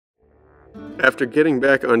After getting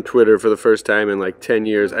back on Twitter for the first time in like 10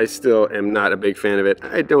 years, I still am not a big fan of it.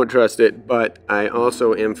 I don't trust it, but I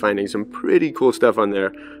also am finding some pretty cool stuff on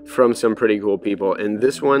there from some pretty cool people. And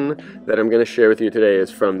this one that I'm going to share with you today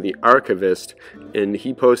is from The Archivist, and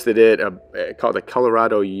he posted it called a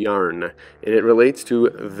Colorado Yarn. And it relates to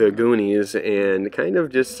the Goonies and kind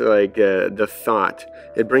of just like the thought.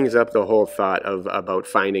 It brings up the whole thought of about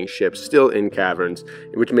finding ships still in caverns,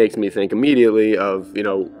 which makes me think immediately of, you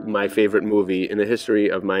know, my favorite movie in the history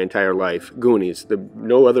of my entire life, Goonies.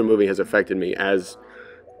 No other movie has affected me as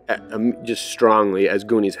just strongly as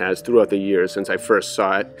Goonies has throughout the years since I first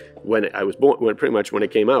saw it when I was born, pretty much when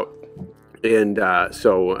it came out. And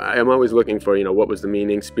so I'm always looking for, you know, what was the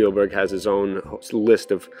meaning. Spielberg has his own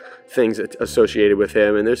list of things associated with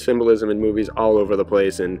him, and there's symbolism in movies all over the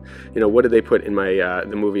place. And, you know, what did they put in my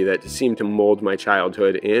the movie that seemed to mold my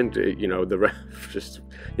childhood, and you know, the just,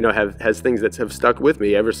 you know, has things that have stuck with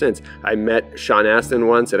me ever since. I met Sean Astin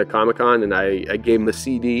once at a Comic-Con, and I gave him a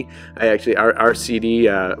CD. I actually, our CD,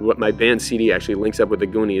 what my band CD actually links up with the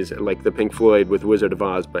Goonies, like the Pink Floyd with Wizard of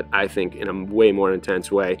Oz, but I think in a way more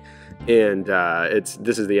intense way. And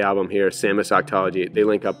this is the album here, Samus Octology. They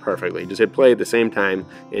link up perfectly. Just hit play at the same time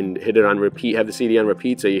and hit it on repeat. Have the CD on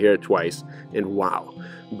repeat so you hear it twice. And wow.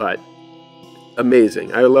 But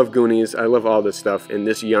amazing. I love Goonies. I love all this stuff. And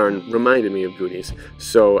this yarn reminded me of Goonies.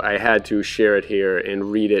 So I had to share it here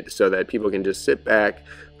and read it so that people can just sit back,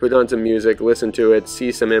 put on some music, listen to it,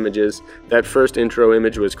 see some images. That first intro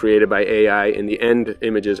image was created by AI, and the end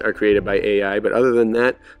images are created by AI. But other than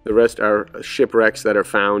that, the rest are shipwrecks that are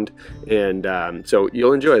found. And so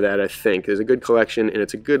you'll enjoy that, I think. There's a good collection, and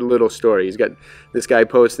it's a good little story. He's got, this guy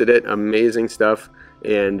posted it, amazing stuff.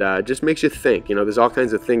 And just makes you think. You know, there's all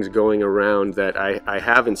kinds of things going around that I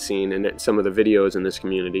haven't seen in some of the videos in this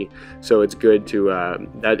community. So it's good to,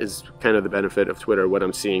 that is kind of the benefit of Twitter, what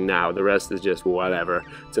I'm seeing now. The rest is just whatever.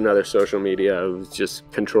 It's another social media of just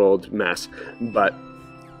controlled mess. But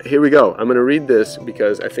here we go. I'm going to read this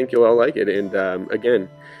because I think you'll all like it. And again,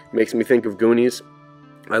 it makes me think of Goonies.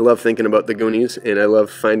 I love thinking about the Goonies, and I love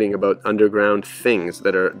finding about underground things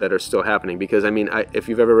that are still happening. Because I mean, if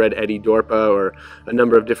you've ever read Eddie Dorpa or a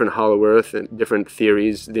number of different Hollow Earth and different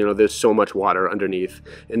theories, you know, there's so much water underneath.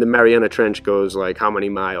 And the Mariana Trench goes like how many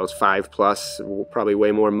miles? 5+, probably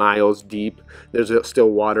way more miles deep. There's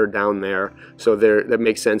still water down there, so that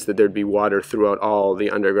makes sense that there'd be water throughout all the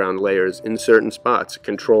underground layers in certain spots,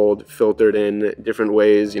 controlled, filtered in different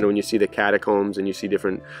ways. You know, when you see the catacombs and you see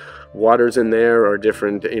different waters in there or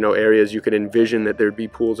different, you know, areas you could envision that there'd be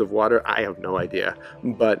pools of water. I have no idea,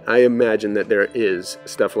 but I imagine that there is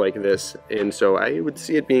stuff like this, and so I would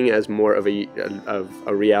see it being as more of a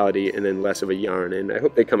reality and then less of a yarn. And I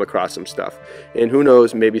hope they come across some stuff, and who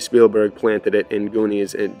knows, maybe Spielberg planted it in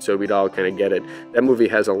Goonies, and so we'd all kind of get it. That movie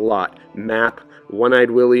has a lot. Map.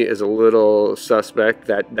 One-eyed Willy is a little suspect,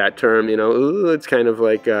 that term, you know, ooh, it's kind of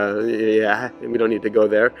like, yeah, we don't need to go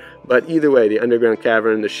there. But either way, the underground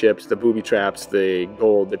cavern, the ships, the booby traps, the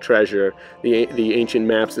gold, the treasure, the ancient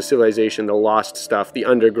maps, the civilization, the lost stuff, the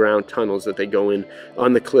underground tunnels that they go in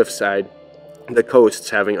on the cliffside, the coasts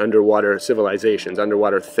having underwater civilizations,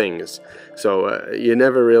 underwater things. So you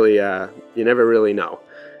never really know.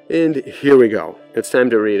 And here we go. It's time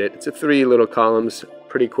to read it. It's 3 little columns,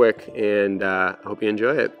 pretty quick, and I hope you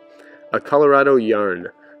enjoy it. A Colorado Yarn.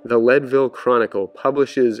 The Leadville Chronicle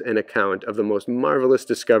publishes an account of the most marvelous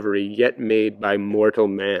discovery yet made by mortal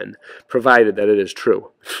man, provided that it is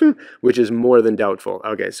true, which is more than doubtful.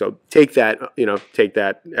 Okay, so take that, you know, take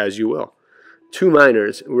that as you will. 2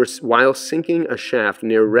 miners, while sinking a shaft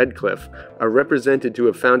near Redcliffe, are represented to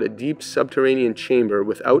have found a deep subterranean chamber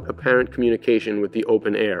without apparent communication with the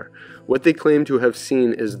open air. What they claim to have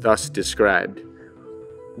seen is thus described.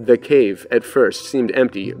 The cave, at first, seemed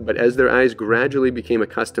empty, but as their eyes gradually became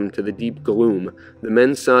accustomed to the deep gloom, the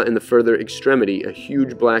men saw in the further extremity a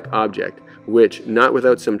huge black object, which, not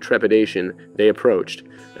without some trepidation, they approached.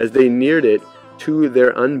 As they neared it, to their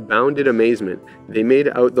unbounded amazement, they made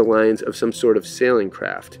out the lines of some sort of sailing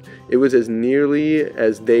craft. It was as nearly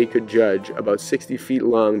as they could judge about 60 feet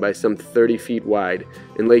long by some 30 feet wide,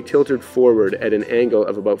 and lay tilted forward at an angle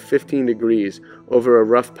of about 15 degrees over a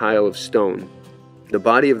rough pile of stone. The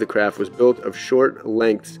body of the craft was built of short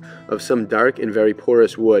lengths of some dark and very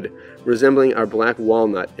porous wood, resembling our black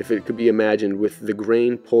walnut if it could be imagined with the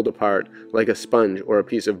grain pulled apart like a sponge or a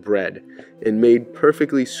piece of bread, and made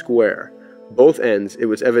perfectly square. Both ends, it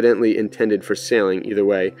was evidently intended for sailing either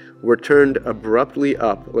way, were turned abruptly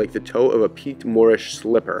up like the toe of a peaked Moorish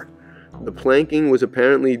slipper. The planking was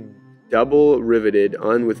apparently double riveted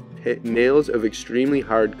on with nails of extremely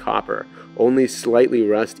hard copper, only slightly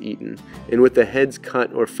rust-eaten, and with the heads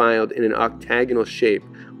cut or filed in an octagonal shape,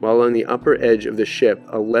 while on the upper edge of the ship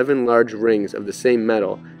 11 large rings of the same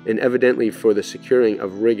metal, and evidently for the securing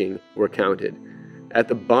of rigging, were counted. At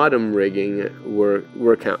the bottom At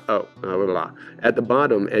the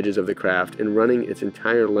bottom edges of the craft, and running its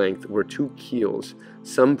entire length, were 2 keels,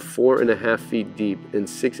 some 4.5 feet deep and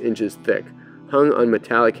 6 inches thick, hung on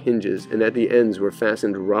metallic hinges, and at the ends were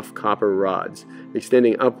fastened rough copper rods,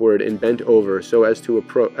 extending upward and bent over so as to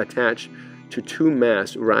attach to 2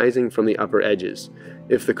 masts rising from the upper edges.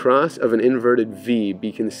 If the cross of an inverted V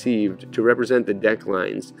be conceived to represent the deck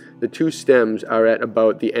lines, the 2 stems are at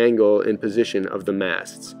about the angle and position of the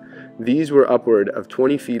masts. These were upward of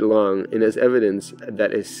 20 feet long, and as evidence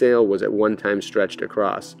that a sail was at one time stretched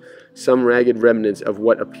across. Some ragged remnants of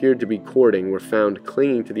what appeared to be cording were found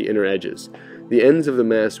clinging to the inner edges. The ends of the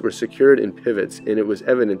masts were secured in pivots, and it was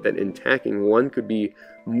evident that in tacking one could be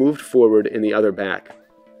moved forward and the other back,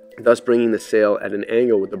 thus bringing the sail at an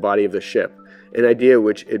angle with the body of the ship, an idea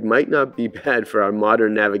which it might not be bad for our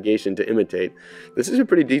modern navigation to imitate. This is a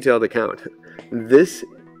pretty detailed account.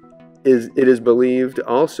 It is believed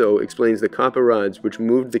also explains the copper rods which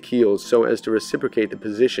moved the keels so as to reciprocate the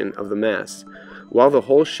position of the masts. While the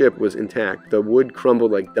whole ship was intact, the wood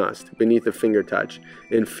crumbled like dust beneath the finger touch,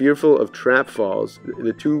 and fearful of trap falls,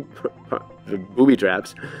 the booby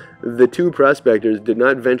traps, the 2 prospectors did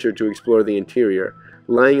not venture to explore the interior.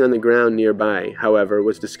 Lying on the ground nearby, however,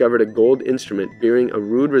 was discovered a gold instrument bearing a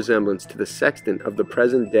rude resemblance to the sextant of the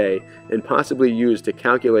present day and possibly used to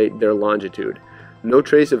calculate their longitude. No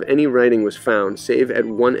trace of any writing was found, save at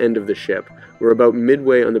one end of the ship, where about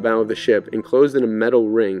midway on the bow of the ship, enclosed in a metal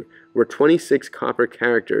ring, were 26 copper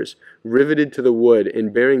characters, riveted to the wood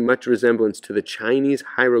and bearing much resemblance to the Chinese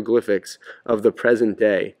hieroglyphics of the present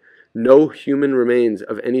day. No human remains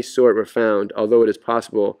of any sort were found, although it is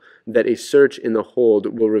possible that a search in the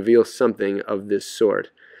hold will reveal something of this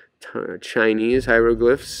sort. Chinese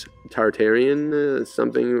hieroglyphs, Tartarian,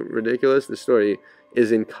 something ridiculous. The story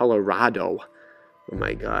is in Colorado. Oh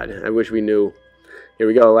my God, I wish we knew. Here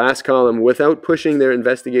we go, last column. Without pushing their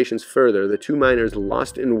investigations further, the 2 miners,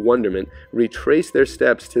 lost in wonderment, retraced their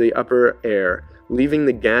steps to the upper air, leaving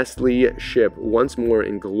the ghastly ship once more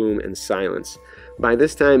in gloom and silence. By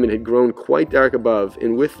this time it had grown quite dark above,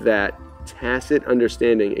 and with that tacit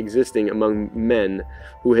understanding existing among men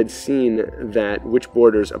who had seen that which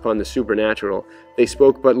borders upon the supernatural, they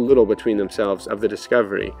spoke but little between themselves of the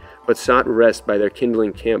discovery, but sought rest by their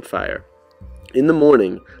kindling campfire. In the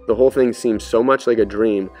morning, the whole thing seemed so much like a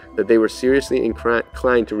dream that they were seriously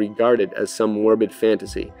inclined to regard it as some morbid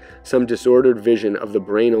fantasy, some disordered vision of the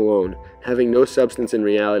brain alone, having no substance in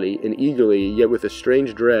reality, and eagerly, yet with a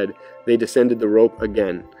strange dread, they descended the rope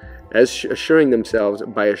again. As assuring themselves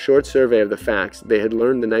by a short survey of the facts they had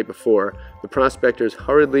learned the night before, the prospectors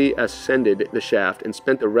hurriedly ascended the shaft and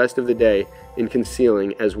spent the rest of the day in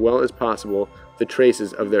concealing, as well as possible, the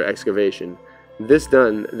traces of their excavation. This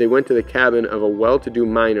done, they went to the cabin of a well-to-do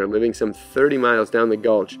miner living some 30 miles down the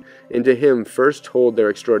gulch, and to him first told their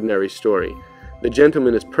extraordinary story. The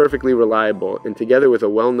gentleman is perfectly reliable, and together with a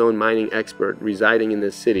well-known mining expert residing in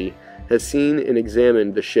this city, has seen and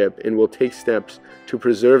examined the ship and will take steps to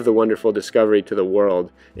preserve the wonderful discovery to the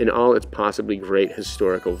world in all its possibly great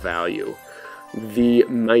historical value. The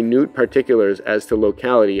minute particulars as to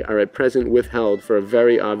locality are at present withheld for a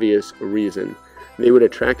very obvious reason. They would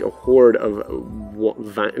attract a horde of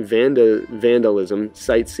vandalism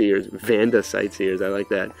sightseers, I like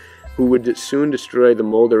that, who would soon destroy the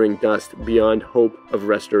moldering dust beyond hope of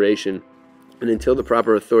restoration, and until the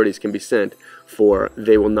proper authorities can be sent for,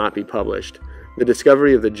 they will not be published. The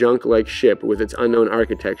discovery of the junk-like ship with its unknown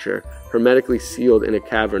architecture, hermetically sealed in a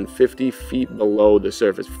cavern 50 feet below the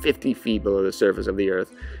surface of the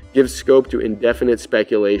earth, gives scope to indefinite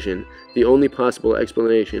speculation. The only possible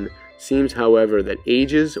explanation seems, however, that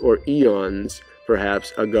ages or eons,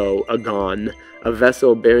 perhaps, agone, a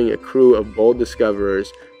vessel bearing a crew of bold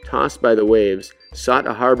discoverers, tossed by the waves, sought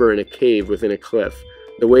a harbor in a cave within a cliff.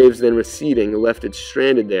 The waves then receding left it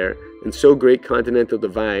stranded there, and so great continental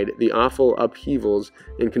divide, the awful upheavals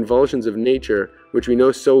and convulsions of nature, which we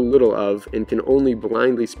know so little of and can only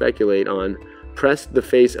blindly speculate on, pressed the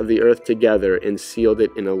face of the earth together and sealed it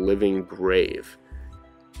in a living grave.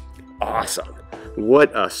 Awesome.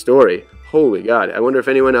 What a story. Holy God. I wonder if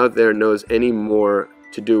anyone out there knows any more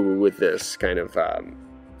to do with this kind of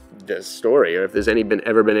this story, or if there's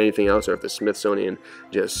ever been anything else, or if the Smithsonian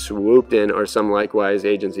just swooped in, or some likewise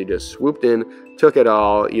agency just swooped in, took it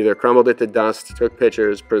all, either crumbled it to dust, took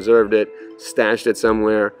pictures, preserved it, stashed it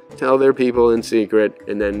somewhere, tell their people in secret,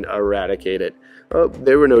 and then eradicate it. Well,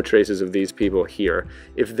 there were no traces of these people here.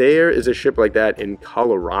 If there is a ship like that in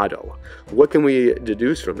Colorado, what can we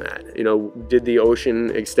deduce from that? You know, did the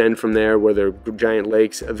ocean extend from there? Were there giant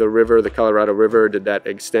lakes? The river, the Colorado River, did that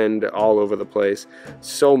extend all over the place?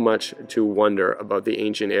 So much to wonder about the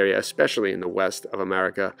ancient area, especially in the west of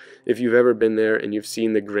America. If you've ever been there and you've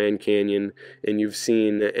seen the Grand Canyon and you've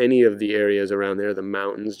seen any of the areas around there, the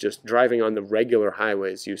mountains, just driving on the regular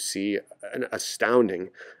highways, you see an astounding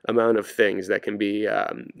amount of things that can be,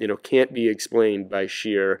 you know, can't be explained by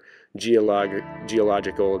sheer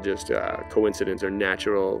geological just coincidence or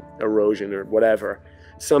natural erosion or whatever.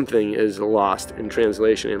 Something is lost in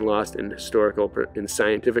translation and lost in historical and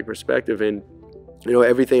scientific perspective, and you know,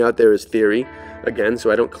 everything out there is theory, again,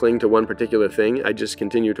 so I don't cling to one particular thing. I just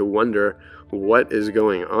continue to wonder what is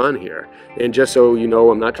going on here. And just so you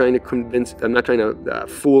know, I'm not trying to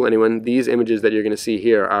fool anyone. These images that you're going to see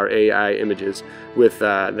here are AI images with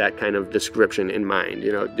that kind of description in mind.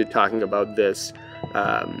 You know, talking about this,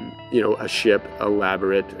 you know, a ship,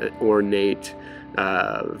 elaborate, ornate,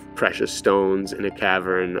 precious stones in a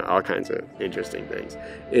cavern, all kinds of interesting things.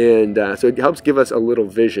 And so it helps give us a little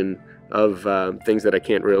vision of things that I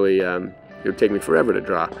can't really, it would take me forever to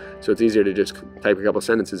draw. So it's easier to just type a couple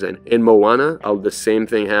sentences in. In Moana, the same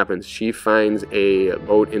thing happens. She finds a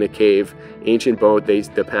boat in a cave, ancient boat,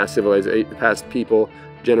 the past civilization, the past people,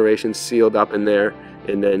 generations sealed up in there,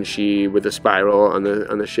 and then she, with the spiral on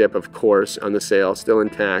the ship, of course, on the sail, still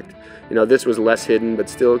intact. You know, this was less hidden, but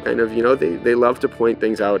still kind of, you know, they love to point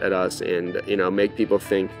things out at us and, you know, make people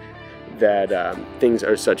think that things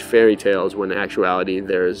are such fairy tales when in actuality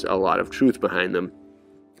there's a lot of truth behind them.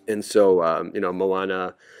 And so, you know,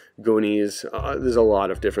 Moana, Goonies, there's a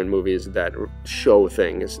lot of different movies that show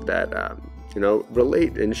things that, you know,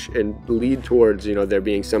 relate and lead towards, you know, there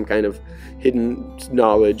being some kind of hidden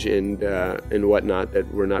knowledge and whatnot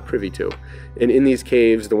that we're not privy to. And in these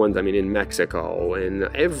caves, the ones, I mean, in Mexico and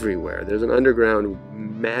everywhere, there's an underground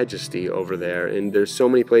majesty over there. And there's so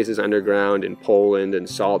many places underground in Poland and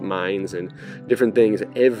salt mines and different things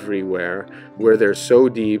everywhere where they're so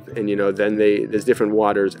deep, and, you know, then there's different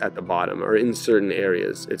waters at the bottom or in certain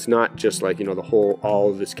areas. It's not just like, you know, all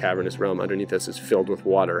of this cavernous realm underneath us is filled with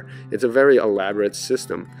water. It's a very elaborate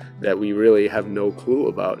system that we really have no clue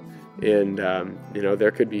about. And, you know,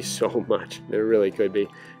 there could be so much. There really could be.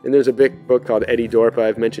 And there's a big book called Eddie Dorpa.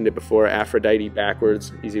 I've mentioned it before, Aphrodite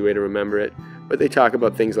Backwards, easy way to remember it. But they talk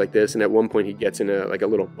about things like this, and at one point he gets in a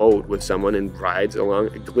little boat with someone and rides along.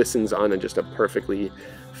 It glistens on just a perfectly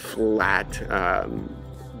flat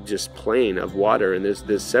just plain of water, and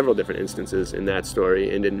there's several different instances in that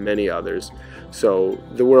story and in many others. So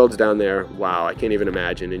the world's down there, wow, I can't even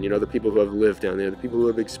imagine. And, you know, the people who have lived down there, the people who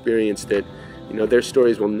have experienced it, you know, their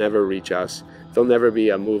stories will never reach us. There'll never be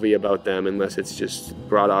a movie about them unless it's just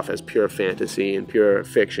brought off as pure fantasy and pure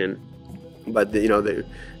fiction. But, you know,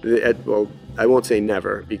 well, I won't say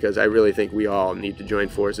never, because I really think we all need to join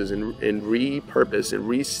forces and repurpose and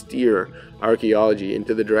re-steer archaeology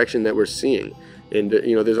into the direction that we're seeing. And,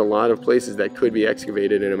 you know, there's a lot of places that could be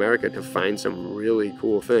excavated in America to find some really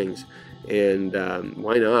cool things. And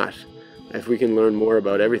why not? If we can learn more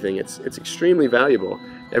about everything, it's extremely valuable.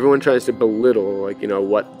 Everyone tries to belittle, like, you know,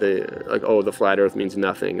 oh, the flat earth means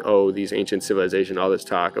nothing. Oh, these ancient civilization, all this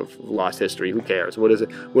talk of lost history, who cares? What does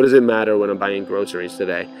it matter when I'm buying groceries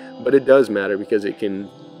today? But it does matter, because it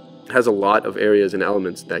has a lot of areas and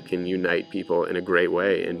elements that can unite people in a great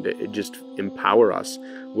way, and it just empower us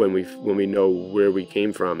when we know where we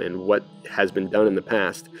came from and what has been done in the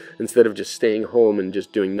past. Instead of just staying home and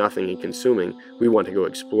just doing nothing and consuming, we want to go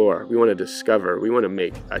explore, we want to discover, we want to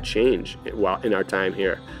make a change while in our time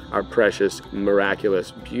here, our precious,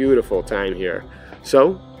 miraculous, beautiful time here.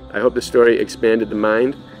 So I hope the story expanded the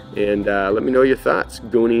mind. And let me know your thoughts.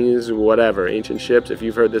 Goonies, whatever, ancient ships. If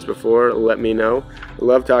you've heard this before, let me know. I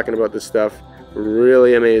love talking about this stuff.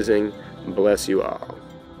 Really amazing. Bless you all.